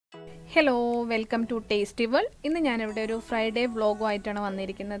Hello welcome to tasty world. ഇന്ന് ഞാനിവിടെ ഒരു ഫ്രൈഡേ വ്ളോഗുമായിട്ടാണ്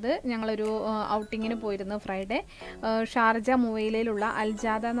വന്നിരിക്കുന്നത്. ഞങ്ങളൊരു ഔട്ടിങ്ങിന് പോയിരുന്നു ഫ്രൈഡേ. ഷാർജ മുവൈലയിലുള്ള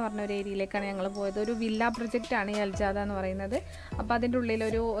അൽജാദ എന്ന് പറഞ്ഞ ഒരു ഏരിയയിലേക്കാണ് ഞങ്ങൾ പോയത്. ഒരു വില്ല പ്രൊജക്റ്റാണ് ഈ അൽജാദ എന്ന് പറയുന്നത്. അപ്പോൾ അതിൻ്റെ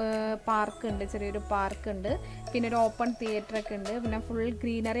ഉള്ളിലൊരു പാർക്ക് ഉണ്ട്, ചെറിയൊരു പാർക്ക് ഉണ്ട്, പിന്നെ ഒരു ഓപ്പൺ തിയേറ്ററൊക്കെ ഉണ്ട്, പിന്നെ ഫുൾ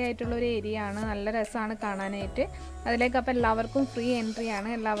ഗ്രീനറി ആയിട്ടുള്ളൊരു ഏരിയ ആണ്. നല്ല രസമാണ് കാണാനായിട്ട്. അതിലേക്ക് അപ്പോൾ എല്ലാവർക്കും ഫ്രീ എൻട്രി ആണ്.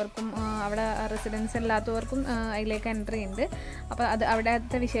 എല്ലാവർക്കും അവിടെ റെസിഡൻസ് ഇല്ലാത്തവർക്കും അതിലേക്ക് എൻട്രി ഉണ്ട്. അപ്പോൾ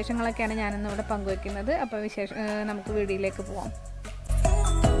അവിടുത്തെ വിശേഷങ്ങളൊക്കെ ഞാനിന്ന് ഇവിടെ പങ്കുവെക്കുന്നത്. അപ്പോൾ നമുക്ക് വീഡിയോയിലേക്ക് പോവാം.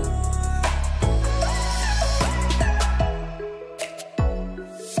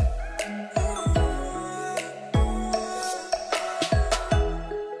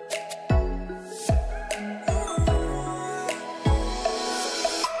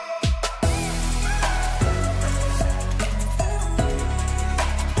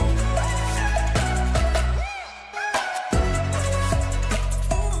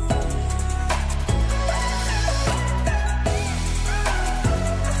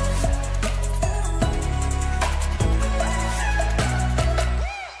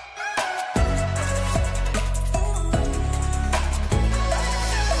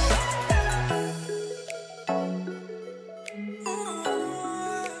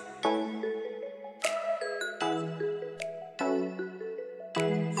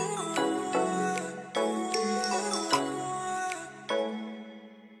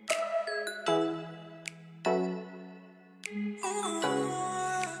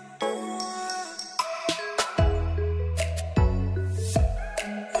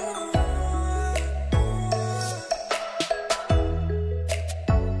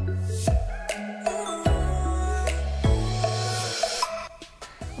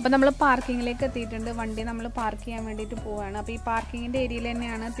 അപ്പോൾ നമ്മൾ പാർക്കിങ്ങിലേക്ക് എത്തിയിട്ടുണ്ട്. വണ്ടി നമ്മൾ പാർക്ക് ചെയ്യാൻ വേണ്ടിയിട്ട് പോവുകയാണ്. അപ്പോൾ ഈ പാർക്കിങ്ങിൻ്റെ ഏരിയയിൽ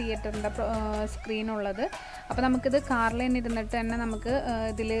തന്നെയാണ് തിയേറ്ററിൻ്റെ സ്ക്രീൻ ഉള്ളത്. അപ്പോൾ നമുക്കിത് കാറിൽ തന്നെ ഇരുന്നിട്ട് തന്നെ നമുക്ക്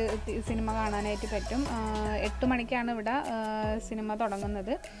ഇതിൽ സിനിമ കാണാനായിട്ട് പറ്റും. 8 മണിക്കാണ് ഇവിടെ സിനിമ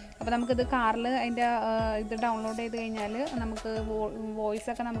തുടങ്ങുന്നത്. അപ്പോൾ നമുക്കിത് കാറിൽ അതിൻ്റെ ഇത് ഡൗൺലോഡ് ചെയ്ത് കഴിഞ്ഞാൽ നമുക്ക്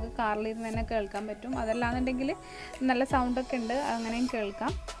വോയിസൊക്കെ നമുക്ക് കാറിലിരുന്ന് തന്നെ കേൾക്കാൻ പറ്റും. അതല്ലാന്നുണ്ടെങ്കിൽ നല്ല സൗണ്ടൊക്കെ ഉണ്ട്, അങ്ങനെയും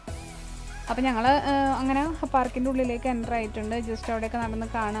കേൾക്കാം. അപ്പോൾ ഞങ്ങൾ അങ്ങനെ പാർക്കിൻ്റെ ഉള്ളിലേക്ക് എൻ്റർ ആയിട്ടുണ്ട്. ജസ്റ്റ് അവിടെയൊക്കെ നടന്ന്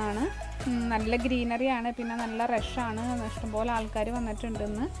കാണുകയാണ്. നല്ല ഗ്രീനറിയാണ്, പിന്നെ നല്ല റഷാണ്, ഇഷ്ടംപോലെ ആൾക്കാർ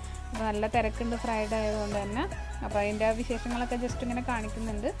വന്നിട്ടുണ്ടെന്ന്. അപ്പോൾ നല്ല തിരക്കുണ്ട് ഫ്രൈഡേ ആയതുകൊണ്ട് തന്നെ. അപ്പോൾ അതിൻ്റെ വിശേഷങ്ങളൊക്കെ ജസ്റ്റ് ഇങ്ങനെ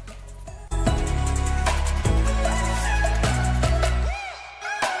കാണിക്കുന്നുണ്ട്.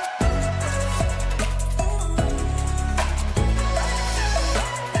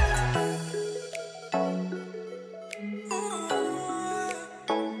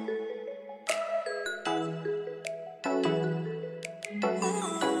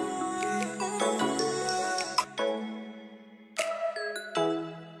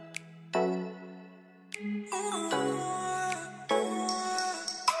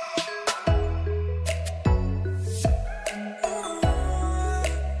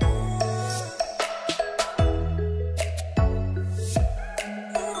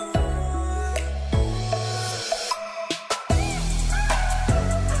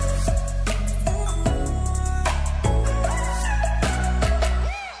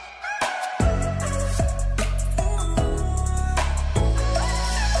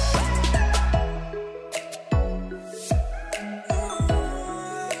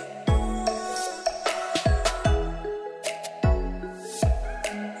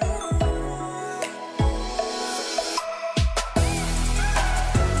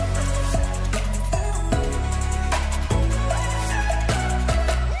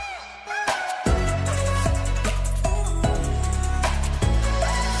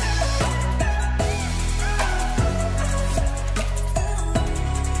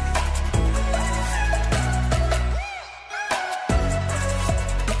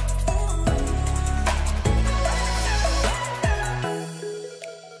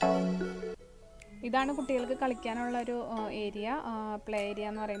 ഇതാണ് കുട്ടികൾക്ക് കളിക്കാനുള്ളൊരു ഏരിയ, പ്ലേ ഏരിയ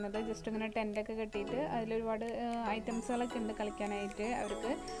എന്ന് പറയുന്നത്. ജസ്റ്റ് ഇങ്ങനെ ടെൻ്റൊക്കെ കെട്ടിയിട്ട് അതിലൊരുപാട് ഐറ്റംസുകളൊക്കെ ഉണ്ട് കളിക്കാനായിട്ട്.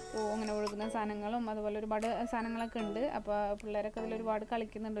 അവർക്ക് അങ്ങനെ ഒഴുകുന്ന സാധനങ്ങളും അതുപോലെ ഒരുപാട് സാധനങ്ങളൊക്കെ ഉണ്ട്. അപ്പോൾ പിള്ളേരൊക്കെ അതിലൊരുപാട്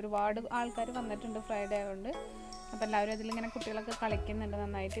കളിക്കുന്നുണ്ട്. ഒരുപാട് ആൾക്കാർ വന്നിട്ടുണ്ട് ഫ്രൈഡേ ആയതുകൊണ്ട്. അപ്പോൾ എല്ലാവരും അതിലിങ്ങനെ കുട്ടികളൊക്കെ കളിക്കുന്നുണ്ട്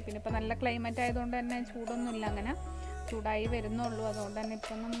നന്നായിട്ട്. പിന്നെ ഇപ്പോൾ നല്ല ക്ലൈമറ്റ് ആയതുകൊണ്ട് തന്നെ ചൂടൊന്നുമില്ല, അങ്ങനെ ചൂടായി വരുന്നുള്ളൂ. അതുകൊണ്ട് തന്നെ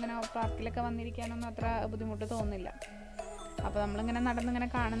ഇപ്പൊന്നും ഇങ്ങനെ പാർക്കിലൊക്കെ വന്നിരിക്കാനൊന്നും അത്ര ബുദ്ധിമുട്ട് തോന്നുന്നില്ല. അപ്പോൾ നമ്മളിങ്ങനെ നടന്നിങ്ങനെ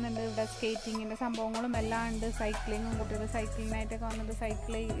കാണുന്നുണ്ട്. ഇവിടെ സ്കേറ്റിങ്ങിൻ്റെ സംഭവങ്ങളും എല്ലാം ഉണ്ട്. സൈക്ലിങ്ങും, കുട്ടികൾ സൈക്ലിങ്ങിനായിട്ടൊക്കെ വന്നിട്ട്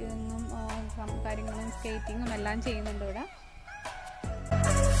സൈക്ലിങ്ങും കാര്യങ്ങളും സ്കേറ്റിങ്ങും എല്ലാം ചെയ്യുന്നുണ്ട് ഇവിടെ.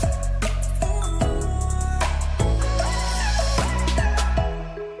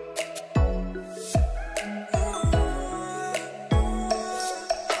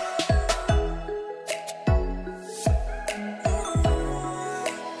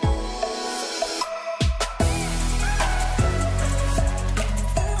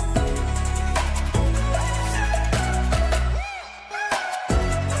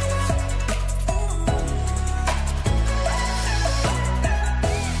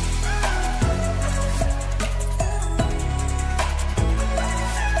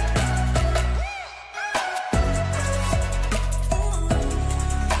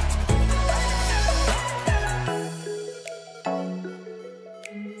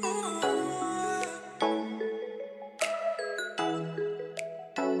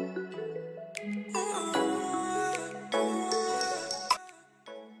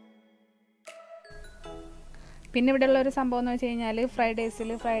 പിന്നെ ഇവിടെയുള്ള ഒരു സംഭവം എന്ന് വെച്ച് കഴിഞ്ഞാൽ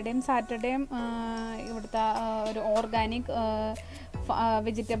ഫ്രൈഡേയും സാറ്റർഡേയും ഇവിടുത്തെ ഒരു ഓർഗാനിക്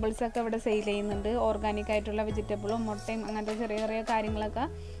വെജിറ്റബിൾസൊക്കെ ഇവിടെ സെയിൽ ചെയ്യുന്നുണ്ട്. ഓർഗാനിക് ആയിട്ടുള്ള വെജിറ്റബിളും മുട്ടയും അങ്ങനത്തെ ചെറിയ ചെറിയ കാര്യങ്ങളൊക്കെ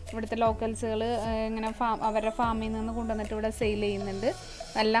ഇവിടുത്തെ ലോക്കൽസുകൾ ഇങ്ങനെ അവരുടെ ഫാമിൽ നിന്ന് കൊണ്ടുവന്നിട്ട് ഇവിടെ സെയിൽ ചെയ്യുന്നുണ്ട്.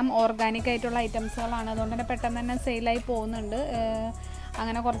 എല്ലാം ഓർഗാനിക് ആയിട്ടുള്ള ഐറ്റംസുകളാണ്. അതുകൊണ്ട് തന്നെ പെട്ടെന്ന് തന്നെ സെയിലായി പോകുന്നുണ്ട്.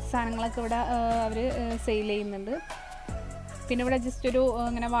 അങ്ങനെ കുറച്ച് സാധനങ്ങളൊക്കെ ഇവിടെ അവർ സെയിൽ ചെയ്യുന്നുണ്ട്. പിന്നെ ഇവിടെ ജസ്റ്റ് ഒരു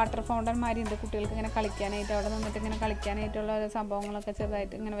ഇങ്ങനെ വാട്ടർ ഫൗണ്ടൻ മാതിരി ഉണ്ട്, കുട്ടികൾക്ക് ഇങ്ങനെ കളിക്കാനായിട്ട്, അവിടെ നിന്നിട്ട് ഇങ്ങനെ കളിക്കാനായിട്ടുള്ള സംഭവങ്ങളൊക്കെ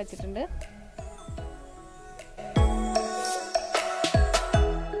ചെറുതായിട്ട് ഇങ്ങനെ വെച്ചിട്ടുണ്ട്.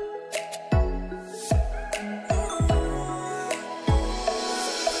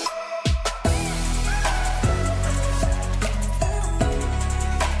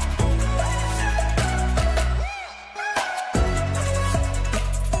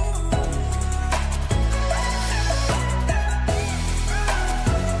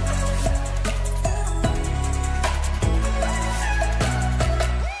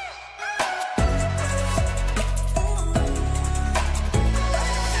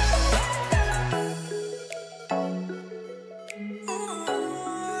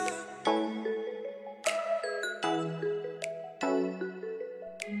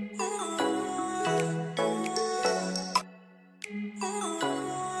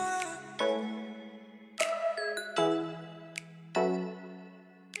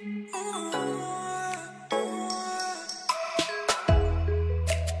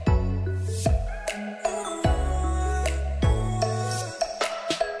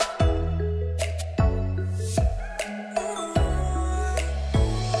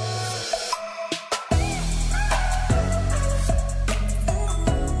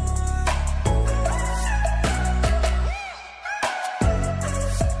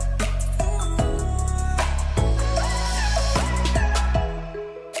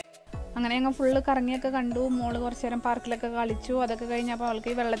 അങ്ങനെ ഞങ്ങൾ ഫുള്ള് കറങ്ങിയൊക്കെ കണ്ടു. മോള് കുറച്ച് നേരം പാർക്കിലൊക്കെ കളിച്ചു. അതൊക്കെ കഴിഞ്ഞപ്പോൾ അവൾക്ക്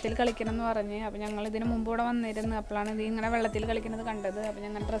ഈ വെള്ളത്തിൽ കളിക്കണം എന്ന് പറഞ്ഞ്. അപ്പോൾ ഞങ്ങൾ ഇതിന് മുമ്പ് ഇവിടെ വന്നിരുന്നു. അപ്പോഴാണ് ഇത് ഇങ്ങനെ വെള്ളത്തിൽ കളിക്കുന്നത് കണ്ടത്. അപ്പോൾ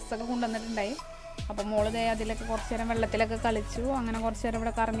ഞങ്ങൾ ഡ്രസ്സൊക്കെ കൊണ്ടുവന്നിട്ടുണ്ടായി. അപ്പോൾ മോള് അതിലൊക്കെ കുറച്ച് നേരം വെള്ളത്തിലൊക്കെ കളിച്ചു. അങ്ങനെ കുറച്ച് നേരം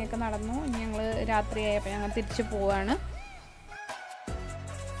ഇവിടെ കറങ്ങിയൊക്കെ നടന്നു. ഇനി ഞങ്ങൾ രാത്രിയായി, അപ്പോൾ ഞങ്ങൾ തിരിച്ചു പോവാണ്.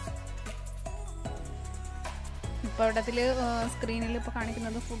 ഇപ്പോൾ ഇവിടത്തിൽ സ്ക്രീനിൽ ഇപ്പോൾ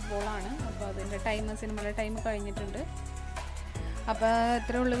കാണിക്കുന്നത് ഫുട്ബോളാണ്. അപ്പോൾ അതിൻ്റെ സിനിമയുടെ ടൈം കഴിഞ്ഞിട്ടുണ്ട്. അപ്പോൾ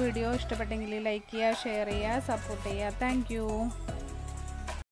ഇത്രയുള്ള വീഡിയോ ഇഷ്ടപ്പെട്ടെങ്കിൽ ലൈക്ക് ചെയ്യുക, ഷെയർ ചെയ്യുക, സപ്പോർട്ട് ചെയ്യുക. താങ്ക്